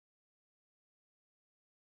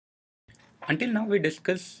Until now, we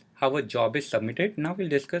discussed how a job is submitted. Now we'll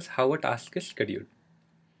discuss how a task is scheduled.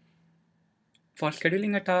 For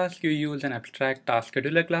scheduling a task, you use an abstract task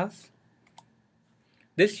scheduler class.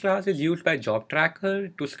 This class is used by job tracker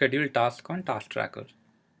to schedule tasks on task tracker.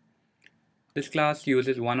 This class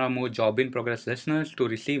uses one or more job in progress listeners to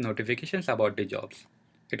receive notifications about the jobs.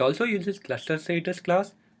 It also uses cluster status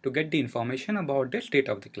class to get the information about the state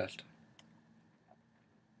of the cluster.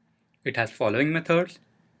 It has following methods: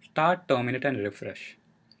 start, terminate, and refresh.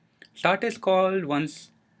 Start is called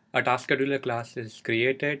once a task scheduler class is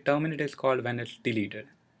created. Terminate is called when it's deleted.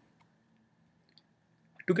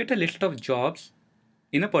 To get a list of jobs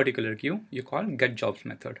in a particular queue, you call getJobs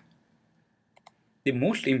method. The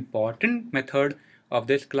most important method of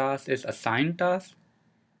this class is assign task.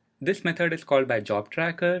 This method is called by job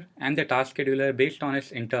tracker and the task scheduler based on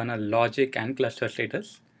its internal logic and cluster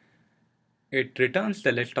status. It returns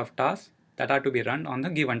the list of tasks that are to be run on the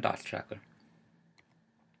given task tracker.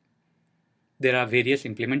 There are various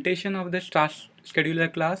implementations of this task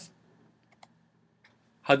scheduler class.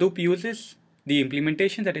 Hadoop uses the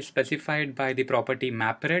implementation that is specified by the property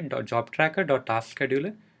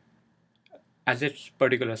mapred.jobtracker.taskscheduler as its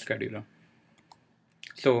particular scheduler.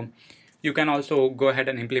 So you can also go ahead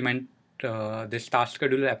and implement this task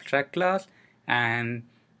scheduler abstract class and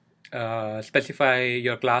specify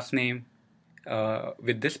your class name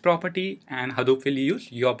with this property, and Hadoop will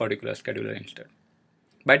use your particular scheduler instead.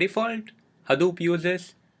 By default, Hadoop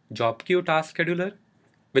uses job queue task scheduler,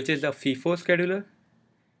 which is a FIFO scheduler.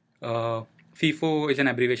 FIFO is an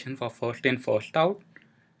abbreviation for first in, first out.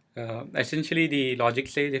 Essentially, the logic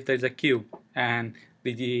says if there is a queue and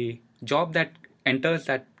the job that enters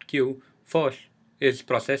that queue first is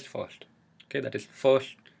processed first. Okay, that is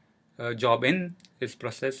first job in is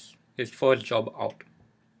processed is first job out.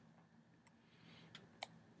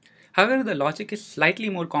 However, the logic is slightly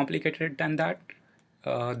more complicated than that.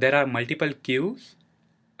 There are multiple queues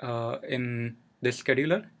in this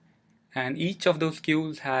scheduler, and each of those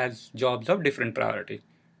queues has jobs of different priority.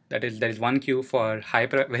 That is, there is one queue for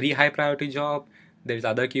very high priority job, there is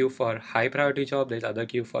other queue for high priority job, there is other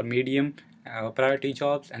queue for medium priority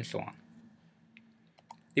jobs, and so on.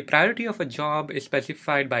 The priority of a job is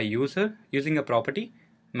specified by user using a property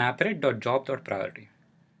mapred.job.priority.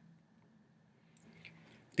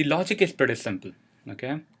 The logic is pretty simple.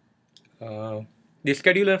 Okay, the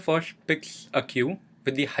scheduler first picks a queue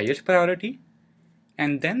with the highest priority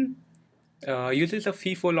and then uses a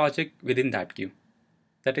FIFO logic within that queue.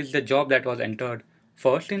 That is, the job that was entered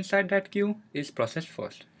first inside that queue is processed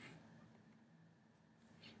first.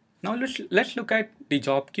 Now let's look at the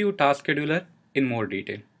job queue task scheduler in more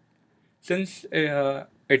detail. Since it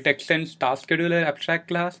extends task scheduler abstract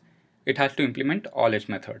class, it has to implement all its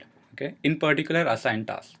method. Okay, in particular assign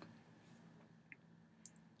task.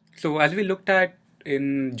 So as we looked at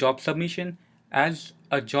in job submission, as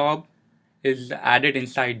a job is added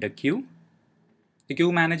inside the queue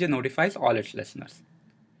manager notifies all its listeners.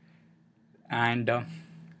 And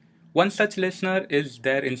one such listener is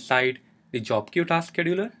there inside the job queue task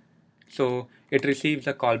scheduler. So it receives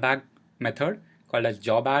a callback method called as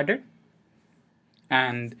job added.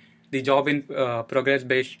 And the job in progress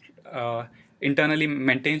based internally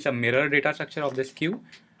maintains a mirror data structure of this queue,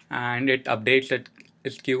 and it updates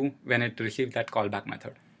its queue when it receives that callback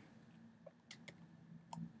method.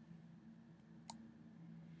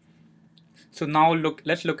 So now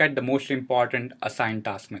let's look at the most important assign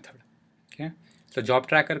task method. Okay, so job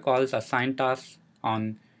tracker calls assign tasks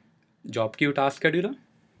on job queue task scheduler.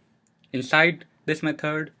 Inside this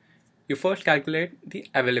method, you first calculate the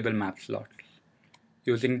available map slots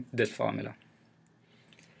using this formula.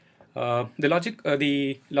 The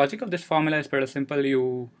logic of this formula is pretty simple.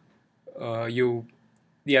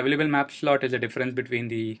 The available map slot is the difference between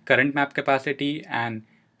the current map capacity and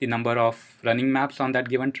the number of running maps on that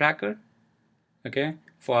given tracker. Okay,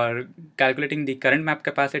 for calculating the current map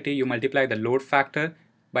capacity, you multiply the load factor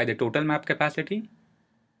by the total map capacity,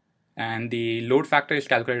 and the load factor is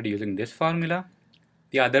calculated using this formula.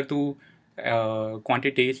 The other two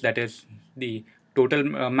quantities, that is the total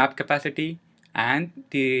map capacity and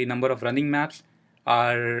the number of running maps,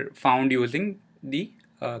 are found using the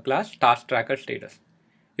class task tracker status.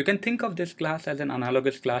 You can think of this class as an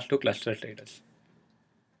analogous class to cluster status.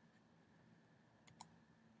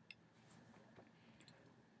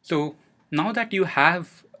 So now that you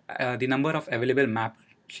have the number of available map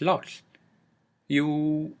slots,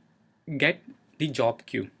 you get the job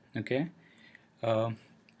queue. Okay,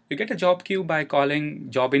 you get a job queue by calling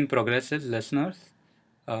job in progresses listeners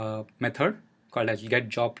method called as get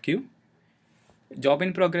job queue. Job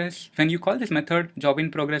in progress. When you call this method job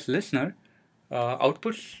in progress listener,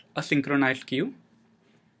 outputs a synchronized queue,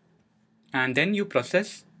 and then you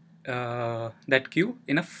process that queue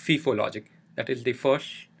in a FIFO logic. That is the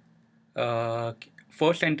uh,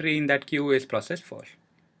 first entry in that queue is processed first,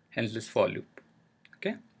 hence this for loop.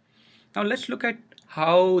 Okay. Now let's look at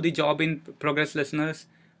how the job in progress listeners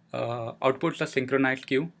outputs a synchronized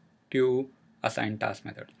queue to assign task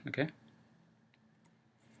method. Okay.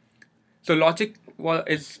 So logic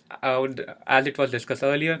is as it was discussed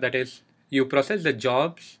earlier. That is, you process the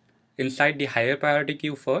jobs inside the higher priority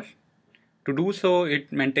queue first. To do so,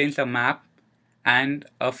 it maintains a map and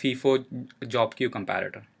a FIFO job queue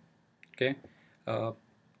comparator. Okay. Uh,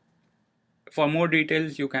 for more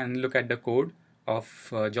details, you can look at the code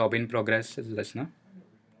of job in progress listener.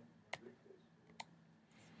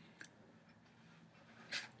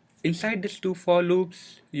 Inside these two for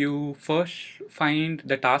loops, you first find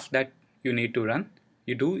the task that you need to run.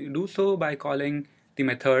 You do so by calling the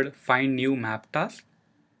method find new map task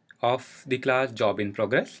of the class job in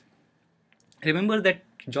progress. Remember that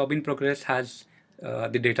job in progress has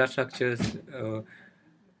the data structures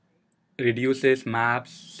reduces,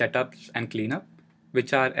 maps, setups, and cleanup,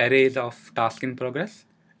 which are arrays of task in progress.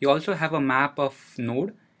 You also have a map of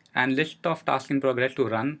node and list of task in progress to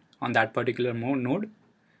run on that particular node,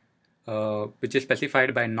 which is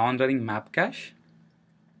specified by non-running map cache.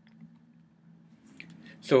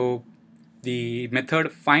 So the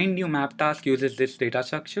method find new map task uses this data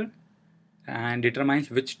structure and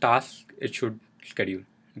determines which task it should schedule.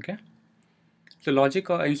 Okay. So logic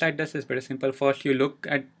inside this is pretty simple. First, you look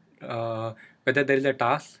at whether there is a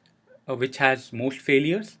task which has most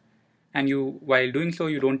failures, and you, while doing so,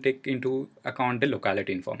 you don't take into account the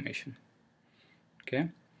locality information. Okay,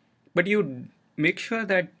 but you make sure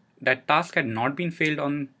that that task had not been failed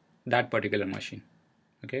on that particular machine.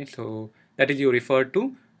 Okay, so that is you refer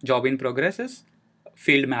to job in progress as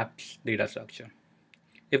field maps data structure.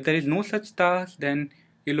 If there is no such task, then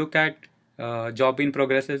you look at job in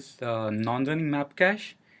progress's non-running map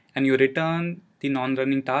cache, and you return the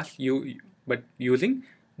non-running task but using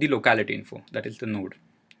the locality info, that is the node.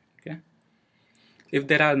 Okay. If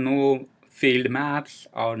there are no failed maps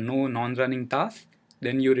or no non-running tasks,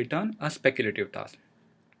 then you return a speculative task.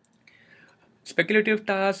 Speculative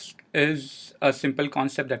task is a simple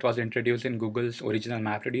concept that was introduced in Google's original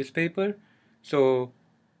MapReduce paper. So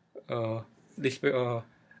uh, this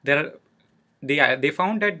there are they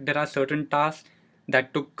found that there are certain tasks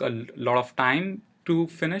that took a lot of time to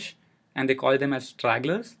finish, and they call them as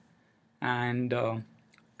stragglers. And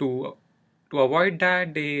to to avoid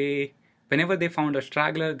that, they whenever they found a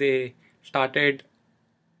straggler, they started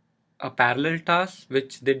a parallel task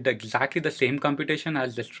which did exactly the same computation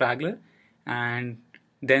as the straggler, and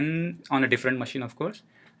then on a different machine, of course,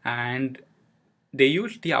 and they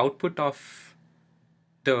used the output of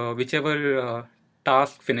the whichever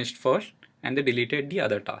task finished first, and they deleted the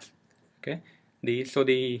other task. Okay,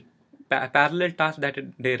 the parallel task that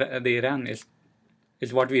they run is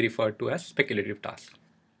what we refer to as speculative task.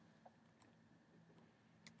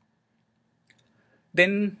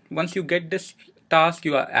 Then once you get this task,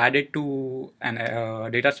 you are added to an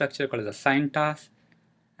data structure called as assigned task,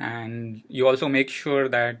 and you also make sure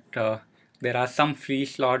that there are some free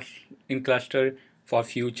slots in cluster for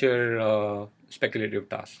future speculative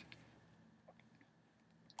tasks.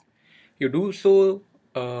 You do so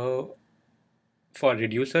for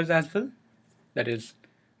reducers as well. That is,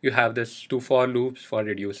 you have this two for loops for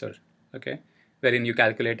reducer, okay, wherein you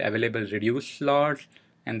calculate available reduce slots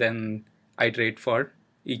and then iterate for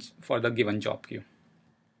each for the given job queue.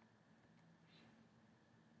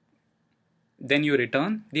 Then you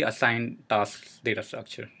return the assigned tasks data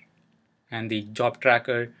structure, and the job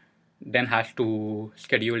tracker then has to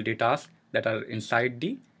schedule the tasks that are inside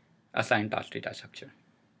the assigned task data structure.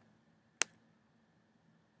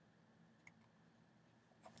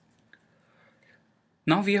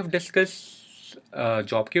 Now we have discussed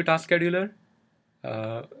job queue task scheduler,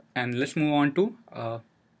 uh, and let's move on to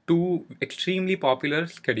two extremely popular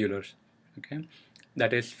schedulers. Okay,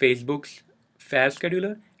 that is Facebook's Fair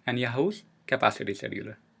Scheduler and Yahoo's Capacity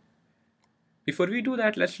Scheduler. Before we do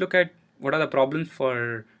that, let's look at what are the problems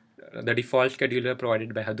for the default scheduler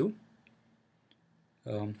provided by Hadoop.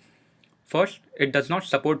 Um, First, it does not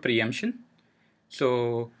support preemption.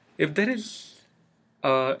 So if there is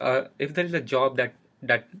a job that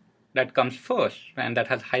that comes first and that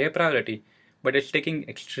has higher priority, but it's taking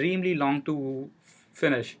extremely long to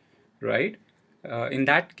finish, right? In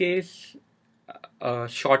that case, a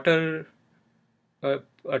shorter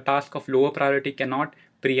a task of lower priority cannot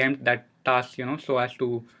preempt that task, so as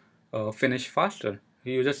to finish faster.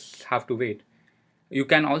 You just have to wait. You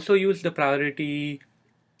can also use the priority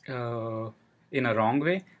uh, in a wrong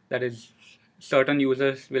way. That is, certain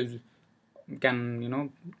users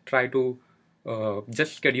can try to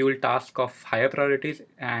just schedule tasks of higher priorities,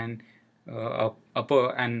 and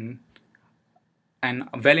upper and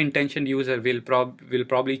a well-intentioned user will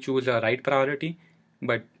probably choose a right priority,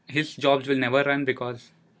 but his jobs will never run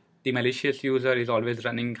because the malicious user is always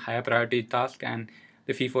running higher priority task, and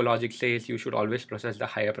the FIFO logic says you should always process the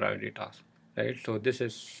higher priority task, right? So this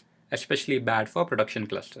is especially bad for production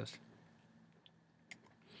clusters.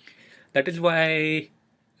 That is why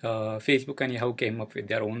Facebook and Yahoo came up with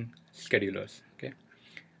their own schedulers. Okay,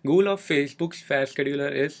 goal of Facebook's Fair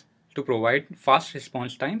Scheduler is to provide fast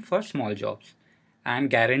response time for small jobs and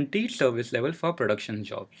guaranteed service level for production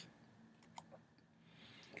jobs.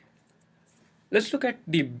 Let's look at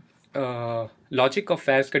the logic of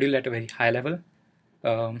Fair Scheduler at a very high level.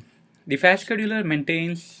 The Fair Scheduler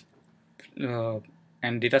maintains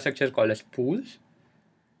and data structure called as pools.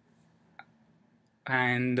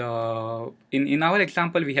 And in our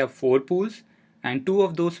example, we have 4 pools, and 2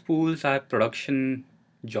 of those pools are production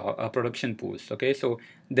pools. Okay, so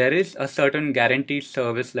there is a certain guaranteed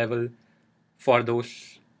service level for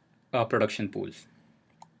those production pools.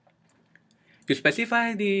 You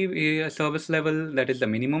specify the service level, that is the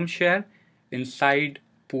minimum share, inside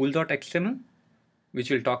pool.xml, which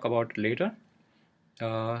we'll talk about later.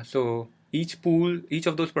 So each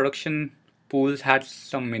of those production pools has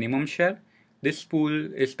some minimum share. This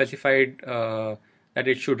pool is specified that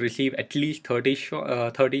it should receive at least 30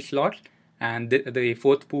 slots, and the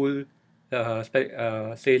fourth pool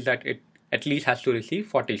says that it at least has to receive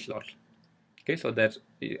 40 slots. Okay, so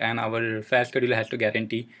and our Fair Scheduler has to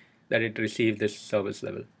guarantee that it receives this service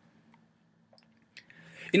level.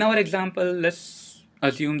 In our example, let's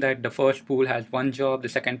assume that the first pool has 1 job, the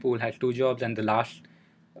second pool has 2 jobs, and the last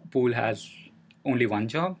pool has only 1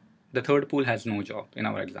 job. The third pool has no job in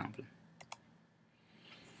our example.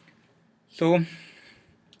 So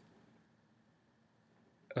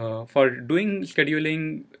for doing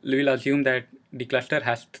scheduling, we'll assume that the cluster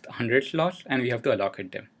has 100 slots and we have to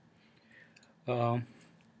allocate them. A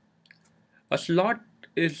slot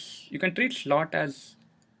is, you can treat slot as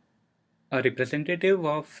a representative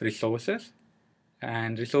of resources,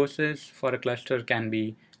 and resources for a cluster can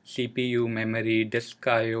be CPU, memory, disk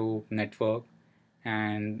IO, network,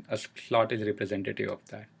 and a slot is representative of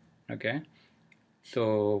that. Okay,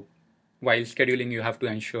 so while scheduling, you have to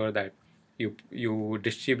ensure that you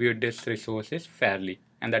distribute these resources fairly,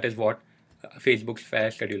 and that is what Facebook's Fair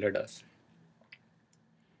Scheduler does.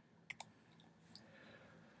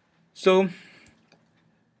 So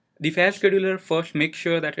the Fair Scheduler first makes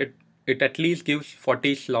sure that it at least gives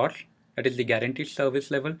 40 slots, that is the guaranteed service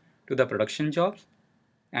level, to the production jobs,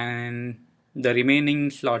 and the remaining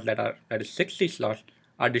slots, that is 60 slots,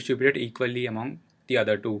 are distributed equally among the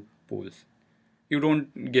other 2 pools. You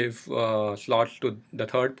don't give slots to the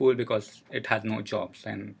third pool because it has no jobs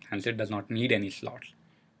and hence it does not need any slots.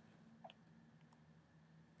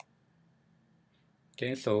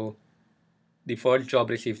 Okay, so the first job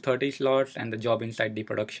receives 30 slots and the job inside the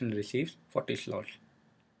production receives 40 slots.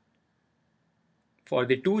 For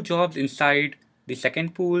the 2 jobs inside the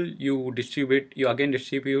second pool, you again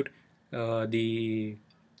distribute the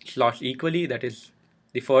slots equally. That is,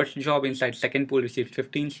 the first job inside second pool receives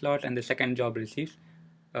 15 slots and the second job receives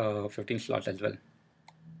 15 slots as well.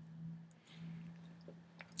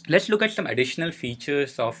 Let's look at some additional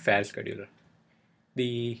features of Fair Scheduler.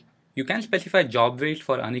 You can specify job weights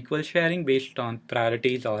for unequal sharing based on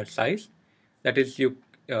priorities or size. That is,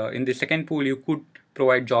 in the second pool, you could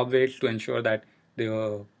provide job weights to ensure that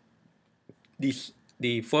the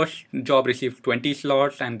first job receives 20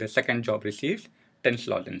 slots and the second job receives 10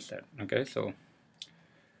 slots instead. Okay, so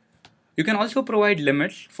you can also provide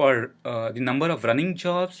limits for the number of running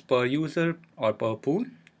jobs per user or per pool.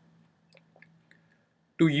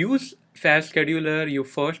 To use Fair Scheduler, you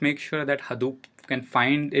first make sure that Hadoop can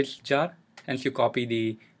find its jar, hence you copy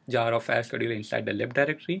the jar of Fair Scheduler inside the lib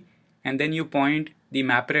directory, and then you point the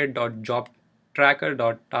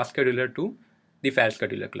mapred.jobtracker.taskscheduler to the Fair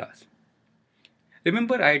Scheduler class.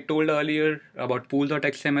 Remember I told earlier about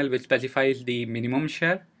pool.xml, which specifies the minimum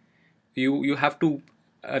share. You have to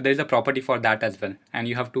there is a property for that as well, and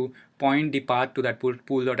you have to point the path to that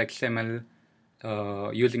pool.xml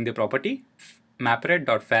using the property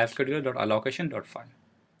mapred.fairscheduler.allocation.file.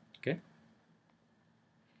 Okay.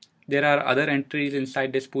 There are other entries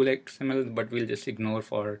inside this pool XML, but we'll just ignore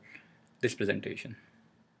for this presentation.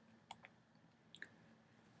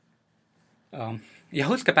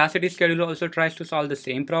 Yahoo's capacity scheduler also tries to solve the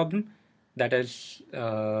same problem. That is,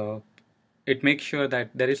 it makes sure that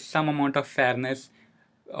there is some amount of fairness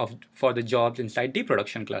for the jobs inside the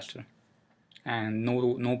production cluster. and no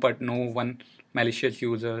one malicious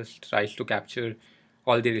user tries to capture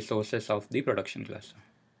all the resources of the production cluster.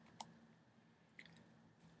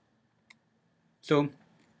 So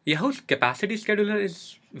Yahoo's capacity scheduler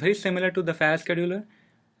is very similar to the file scheduler,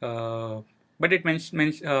 uh, but it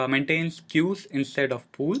maintains queues instead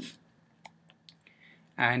of pools,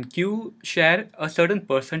 and queue share a certain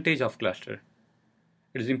percentage of cluster.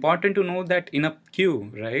 It is important to know that in a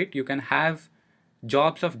queue, right, you can have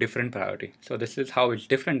jobs of different priority. So this is how it's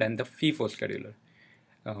different than the FIFO scheduler.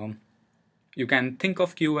 Um, you can think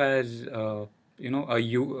of queue as a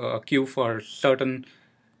queue for certain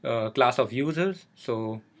class of users.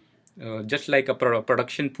 So just like a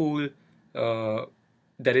production pool, uh,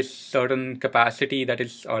 there is certain capacity that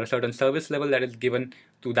is, or a certain service level that is given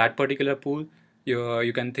to that particular pool.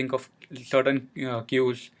 You can think of certain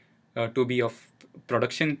queues to be of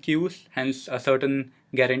production queues, hence a certain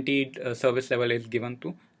guaranteed service level is given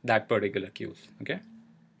to that particular queues. Okay.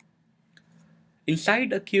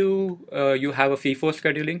 Inside a queue, you have a FIFO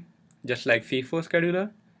scheduling, just like FIFO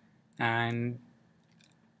scheduler. And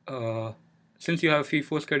uh, since you have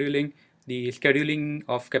FIFO scheduling, the scheduling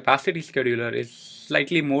of capacity scheduler is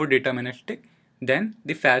slightly more deterministic than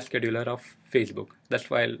the fast scheduler of Facebook. That's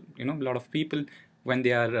why a lot of people, when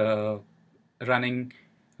they are running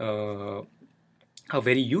uh, a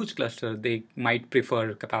very huge cluster, they might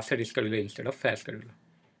prefer capacity scheduler instead of fast scheduler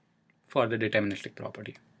for the deterministic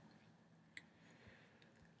property.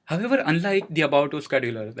 However, unlike the About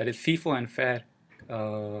scheduler, that is FIFO and FAIR,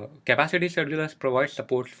 capacity schedulers provide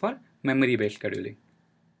support for memory-based scheduling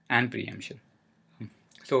and preemption.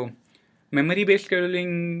 So, memory-based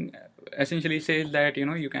scheduling essentially says that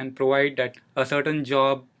you can provide that a certain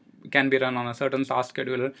job can be run on a certain task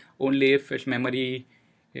scheduler only if its memory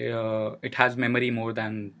it has memory more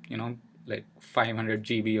than like 500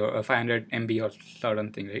 GB or 500 MB or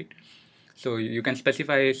certain thing, right? So you can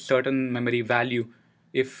specify a certain memory value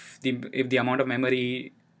if the amount of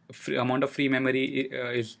memory amount of free memory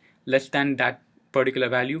is less than that particular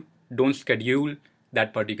value, don't schedule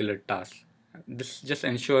that particular task. This just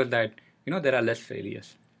ensures that there are less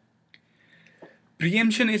failures.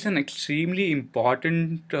 Preemption is an extremely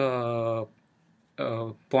important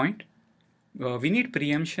point. We need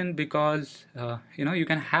preemption because you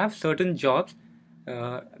can have certain jobs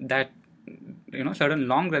that certain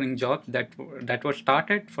long running jobs that were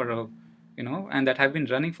started for a and that have been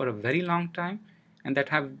running for a very long time, and that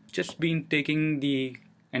have just been taking the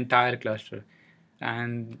entire cluster.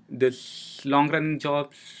 And this long running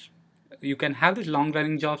jobs, you can have these long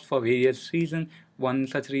running jobs for various reasons. One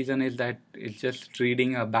such reason is that it's just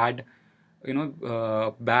reading a bad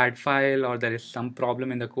file, or there is some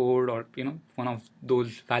problem in the code, or one of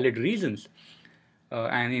those valid reasons.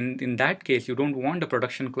 And in that case, you don't want the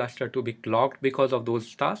production cluster to be clogged because of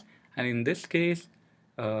those tasks. And in this case,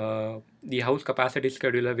 the house capacity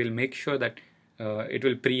scheduler will make sure that it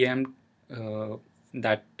will preempt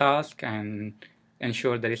that task and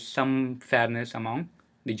ensure there is some fairness among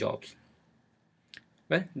the jobs.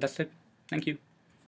 Well, that's it. Thank you.